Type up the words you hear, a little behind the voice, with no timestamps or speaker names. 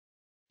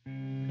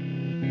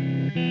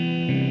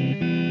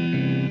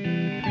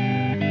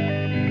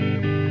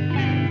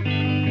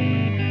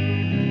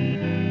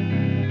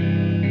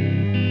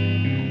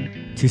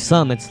To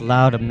some, it's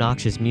loud,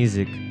 obnoxious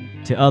music.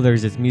 To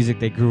others, it's music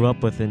they grew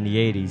up with in the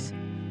 80s.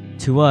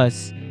 To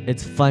us,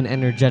 it's fun,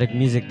 energetic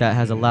music that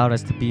has allowed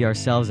us to be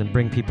ourselves and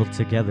bring people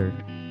together.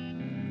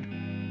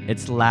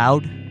 It's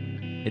loud,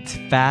 it's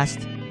fast,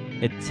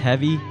 it's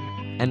heavy,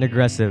 and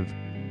aggressive.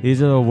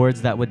 These are the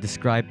words that would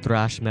describe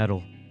thrash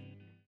metal.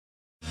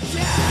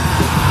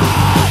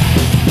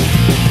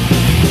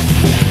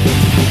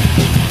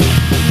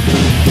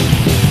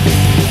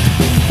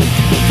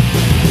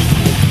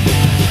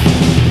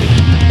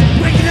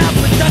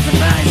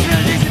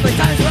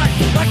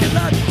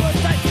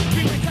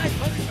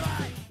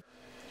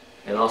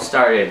 It all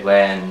started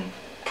when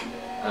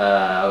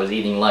I was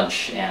eating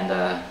lunch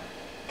and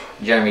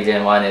Jeremy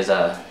didn't want his,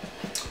 I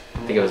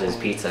think it was his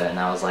pizza, and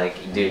I was like,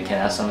 dude, can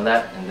I have some of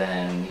that? And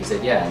then he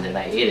said, yeah, and then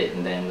I ate it,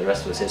 and then the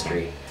rest was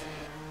history.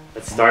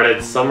 It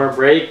started summer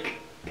break.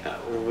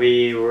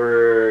 We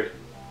were,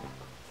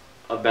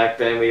 back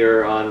then we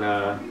were on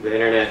the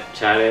internet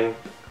chatting,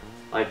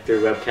 like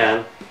through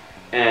webcam,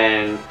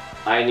 and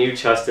I knew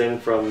Justin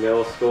from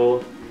middle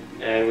school,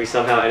 and we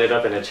somehow ended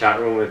up in a chat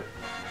room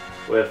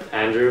with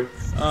Andrew.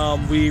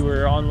 We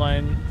were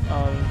online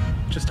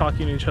just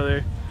talking to each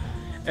other,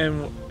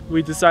 and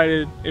we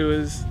decided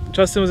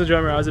Justin was a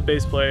drummer, I was a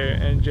bass player,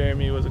 and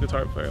Jeremy was a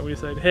guitar player. And we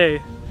decided,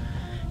 hey,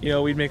 you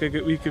know, we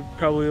could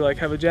probably like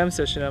have a jam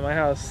session at my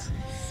house.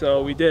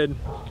 So we did,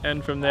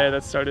 and from there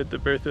that started the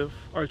birth of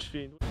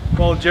Archfiend.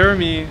 Well,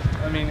 Jeremy,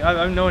 I mean,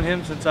 I've known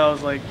him since I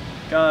was like,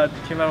 God,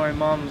 came out of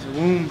my mom's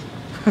womb.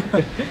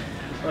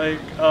 Like,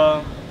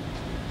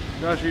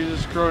 gosh, we were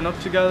just growing up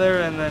together,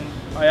 and then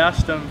I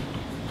asked him,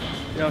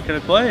 you know, can I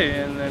play?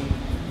 And then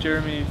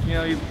Jeremy, you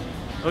know, he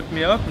hooked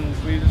me up, and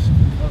we just,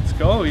 let's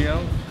go, you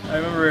know. I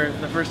remember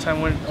the first time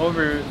I went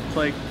over, it's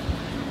like,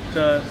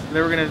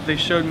 they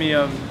showed me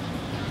the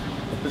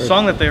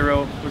song that they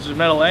wrote, which was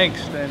Metal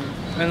Angst,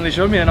 and they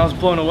showed me, and I was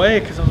blown away,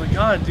 because I was like,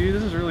 God, dude,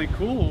 this is really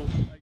cool.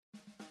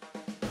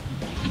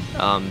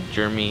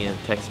 Jeremy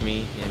texted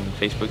me in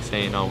Facebook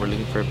saying, oh, we're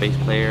looking for a bass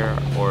player,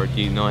 or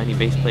do you know any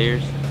bass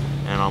players?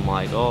 And I'm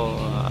like, oh,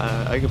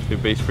 I can play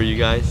bass for you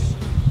guys.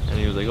 And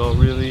he was like, oh,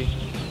 really?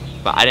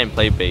 But I didn't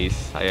play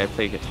bass, I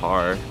played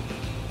guitar.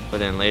 But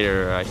then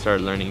later I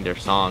started learning their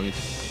songs.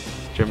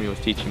 Jeremy was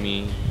teaching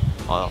me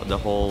all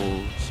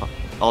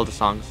the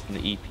songs in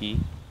the EP.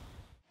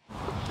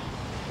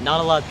 Not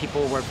a lot of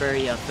people were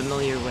very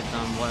familiar with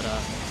what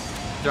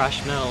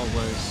thrash metal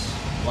was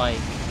like.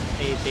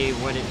 They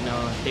wouldn't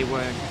know, they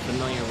weren't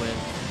familiar with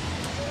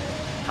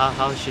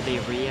how should they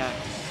react.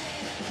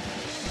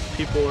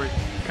 People were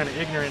kind of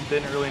ignorant,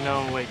 didn't really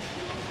know like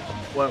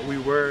what we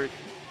were.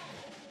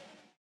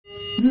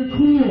 You're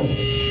cool,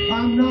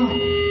 I'm not.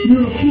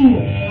 You're cool,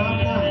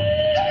 I'm not.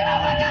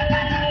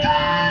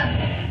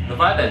 The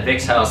vibe at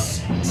Vic's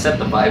house set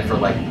the vibe for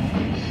like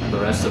the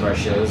rest of our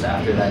shows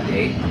after that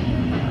day.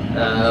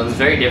 It was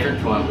very different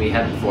from what we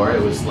had before.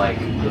 It was like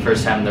the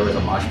first time there was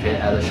a mosh pit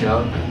at the show.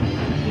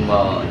 And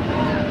well,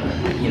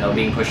 you know,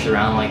 being pushed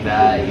around like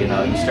that, you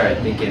know, you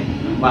started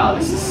thinking, wow,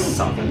 this is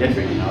something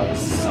different, you know,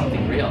 this is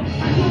something real.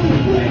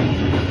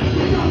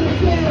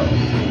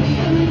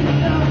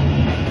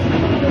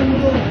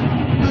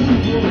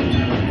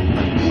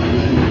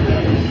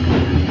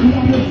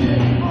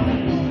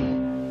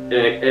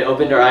 It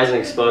opened our eyes and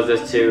exposed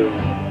us to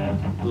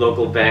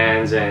local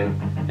bands and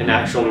an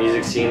actual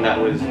music scene that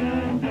was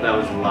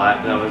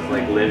live, that was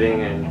like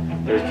living,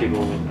 and there was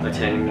people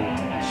attending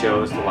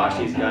shows to watch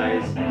these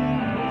guys.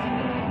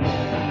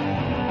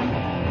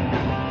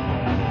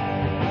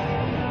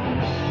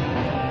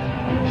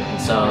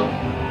 So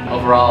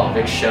overall,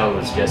 Vic's show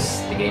was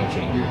just the game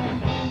changer.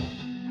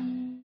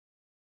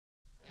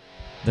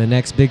 The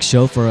next big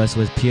show for us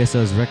was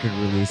PSO's record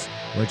release,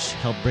 which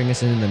helped bring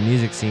us into the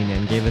music scene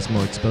and gave us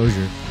more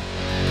exposure.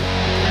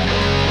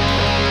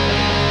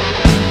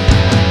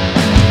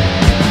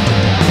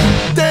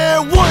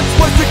 There once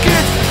was the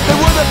kids, they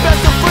were the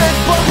best of friends,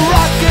 but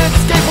rockets,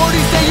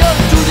 skateboarding, stay young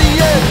to the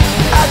end.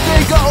 As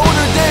they got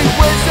older, they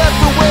went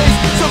separate ways.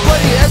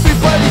 Somebody,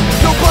 everybody,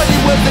 nobody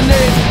with the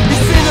name. You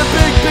seen the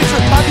big picture,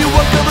 have you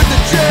walked over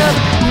the jam?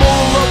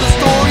 Moral of the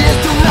story is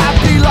do not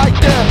be like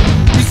them.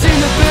 You seen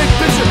the big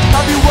picture,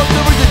 have you walked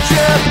over the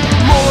jam?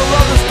 Moral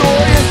of the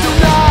story is do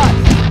not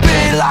be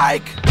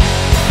like.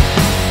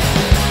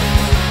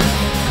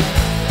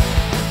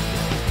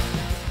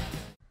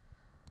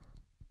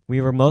 We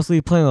were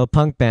mostly playing with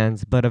punk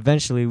bands, but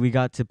eventually we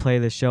got to play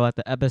the show at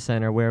the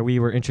Epicenter, where we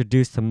were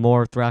introduced to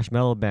more thrash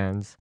metal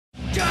bands.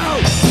 Go!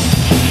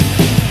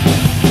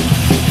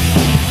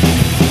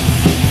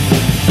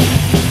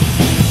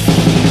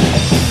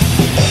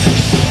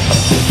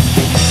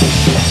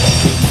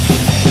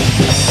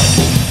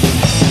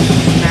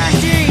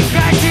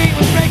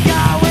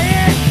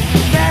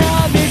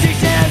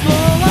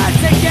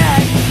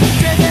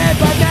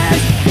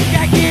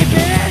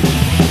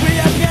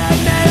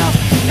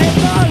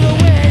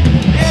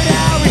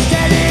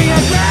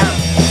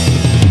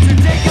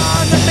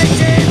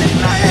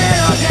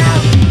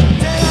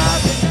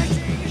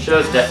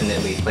 Shows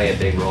definitely play a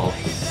big role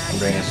in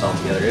bringing us all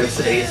together.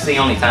 It's the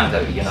only time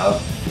that, you know,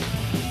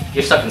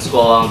 you're stuck in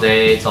school all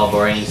day, it's all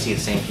boring, you see the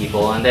same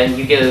people, and then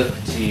you go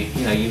to,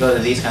 you go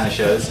to these kind of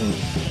shows, and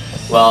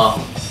well,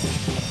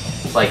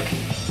 it's like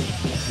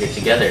you're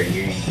together,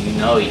 you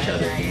know each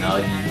other,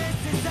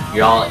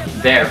 you're all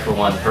there for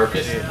one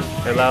purpose. It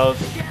allows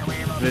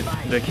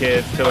the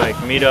kids to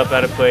like meet up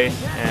at a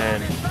place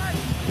and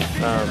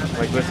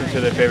like listen to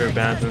their favorite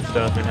bands and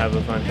stuff and have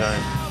a fun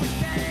time.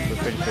 So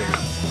it's pretty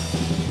sick.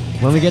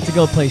 When we get to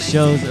go play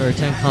shows or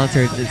attend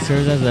concerts, it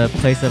serves as a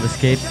place of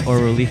escape or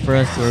relief for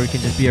us where we can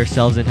just be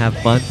ourselves and have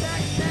fun.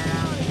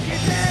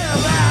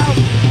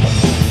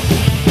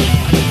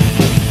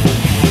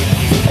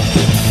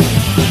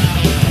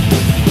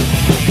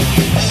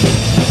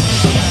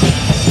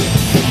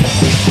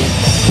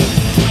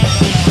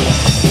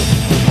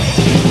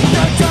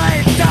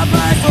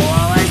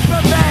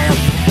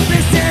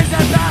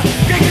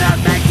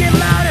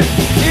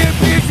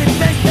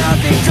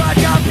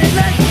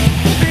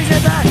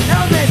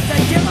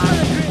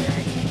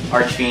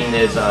 Archfiend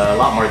is a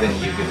lot more than a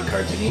Yu-Gi-Oh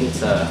card to me.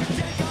 It's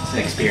an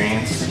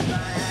experience.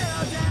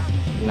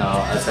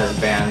 Us as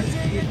a band,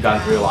 we've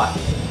gone through a lot.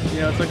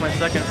 It's like my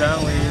second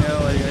family.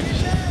 Like I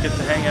just get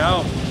to hang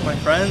out with my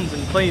friends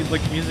and play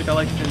like music I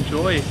like to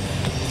enjoy.